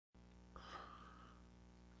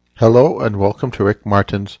Hello and welcome to Rick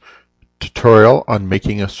Martin's tutorial on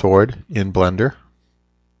making a sword in Blender.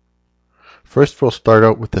 First we'll start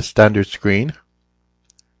out with the standard screen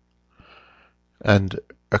and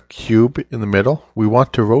a cube in the middle. We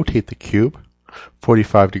want to rotate the cube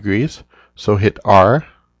 45 degrees, so hit R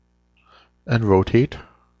and rotate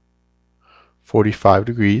 45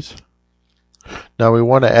 degrees. Now we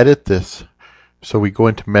want to edit this, so we go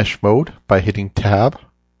into mesh mode by hitting Tab.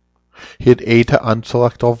 Hit A to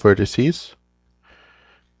unselect all vertices.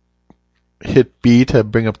 Hit B to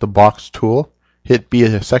bring up the box tool. Hit B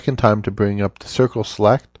a second time to bring up the circle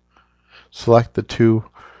select. Select the two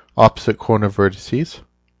opposite corner vertices.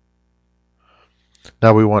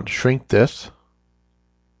 Now we want to shrink this.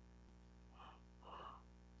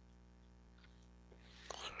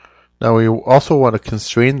 Now we also want to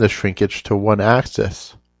constrain the shrinkage to one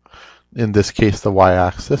axis. In this case, the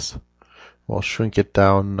y-axis. We'll shrink it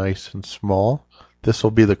down nice and small. This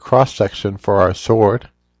will be the cross section for our sword.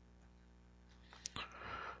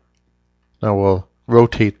 Now we'll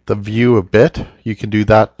rotate the view a bit. You can do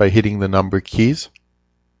that by hitting the number keys.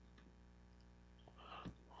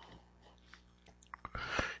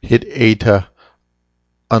 Hit A to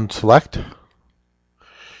unselect.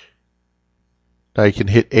 Now you can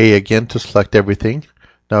hit A again to select everything.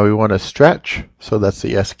 Now we want to stretch, so that's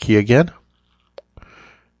the S key again.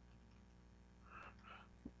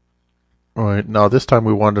 Alright, now this time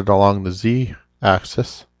we want it along the Z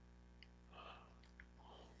axis.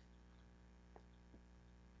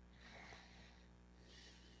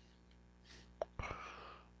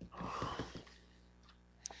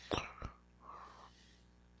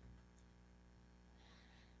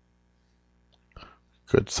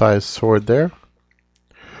 Good size sword there.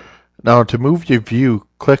 Now to move your view,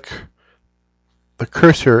 click the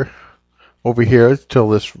cursor over here till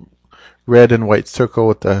this red and white circle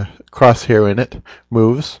with the crosshair in it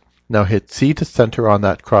moves. Now hit C to center on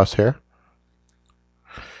that crosshair.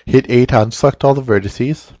 Hit A to unselect all the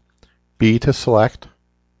vertices. B to select.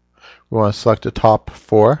 We want to select the top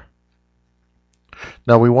 4.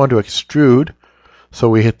 Now we want to extrude, so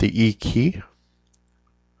we hit the E key.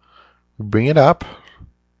 Bring it up.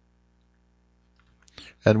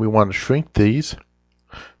 And we want to shrink these.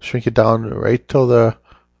 Shrink it down right till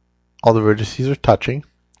all the vertices are touching.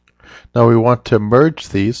 Now we want to merge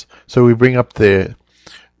these, so we bring up the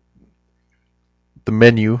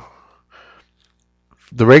menu.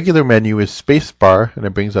 The regular menu is spacebar, and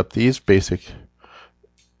it brings up these basic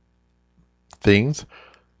things.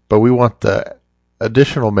 But we want the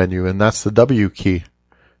additional menu, and that's the W key.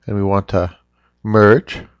 And we want to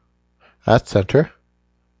merge at center.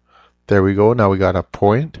 There we go. Now we got a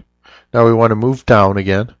point. Now we want to move down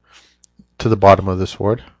again to the bottom of the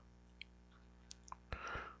sword.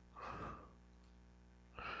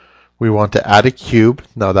 We want to add a cube.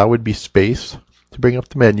 Now that would be space to bring up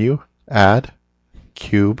the menu. Add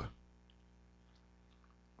cube.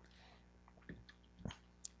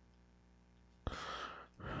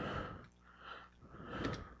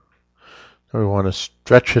 Now we want to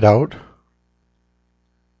stretch it out.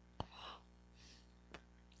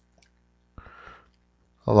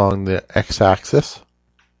 Along the x-axis.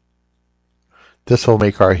 This will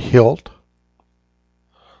make our hilt.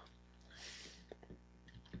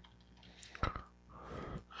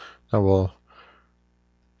 Now we'll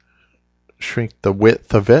shrink the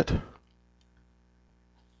width of it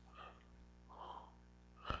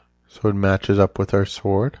so it matches up with our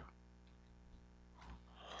sword.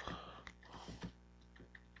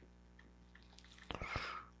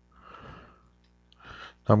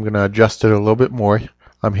 I'm going to adjust it a little bit more.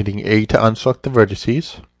 I'm hitting A to unselect the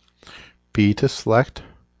vertices, B to select.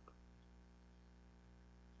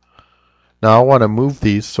 Now I want to move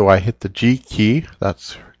these, so I hit the G key.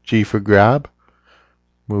 That's G for grab.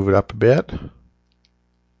 Move it up a bit.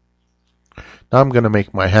 Now I'm going to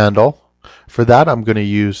make my handle. For that I'm going to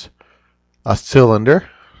use a cylinder.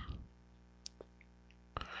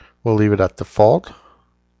 We'll leave it at default.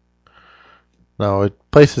 Now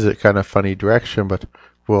it places it kind of funny direction, but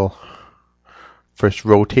we'll first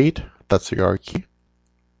rotate. That's the R key.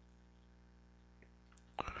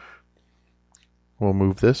 We'll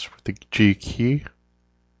move this with the G key.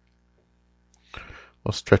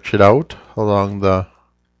 We'll stretch it out along the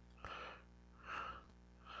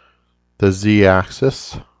Z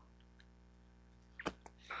axis.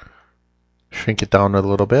 Shrink it down a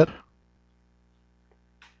little bit.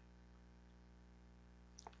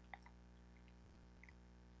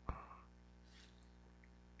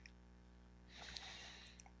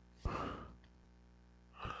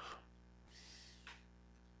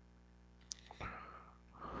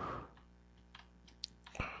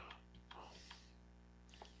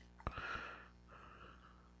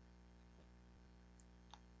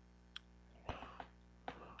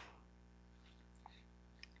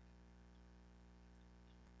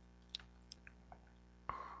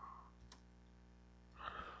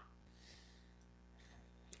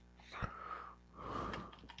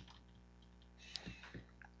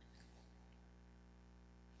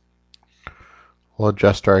 We'll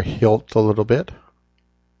adjust our hilt a little bit.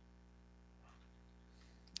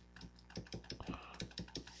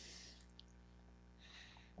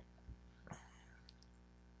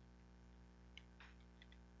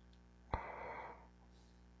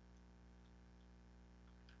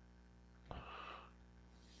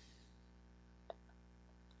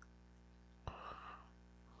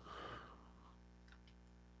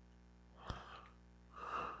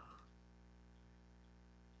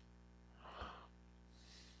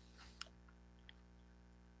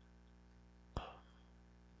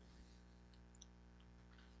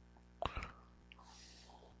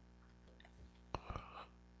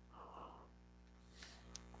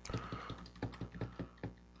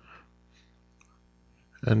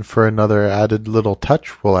 And for another added little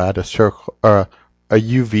touch, we'll add a circle, a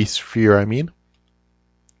UV sphere, I mean.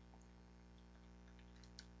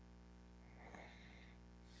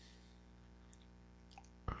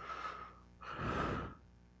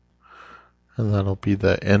 And that'll be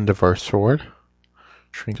the end of our sword.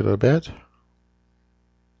 Shrink it a bit.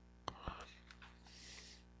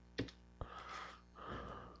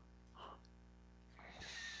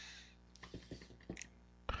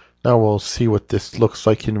 Now we'll see what this looks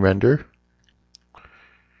like in render.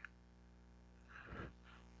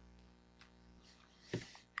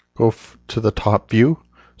 Go to the top view,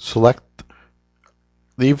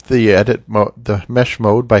 leave the the mesh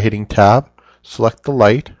mode by hitting tab, select the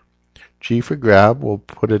light, G for grab, we'll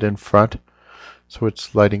put it in front so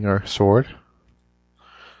it's lighting our sword.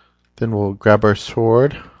 Then we'll grab our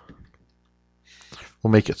sword,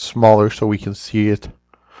 we'll make it smaller so we can see it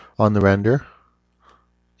on the render.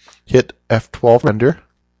 Hit F12 render,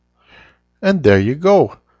 and there you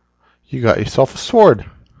go. You got yourself a sword.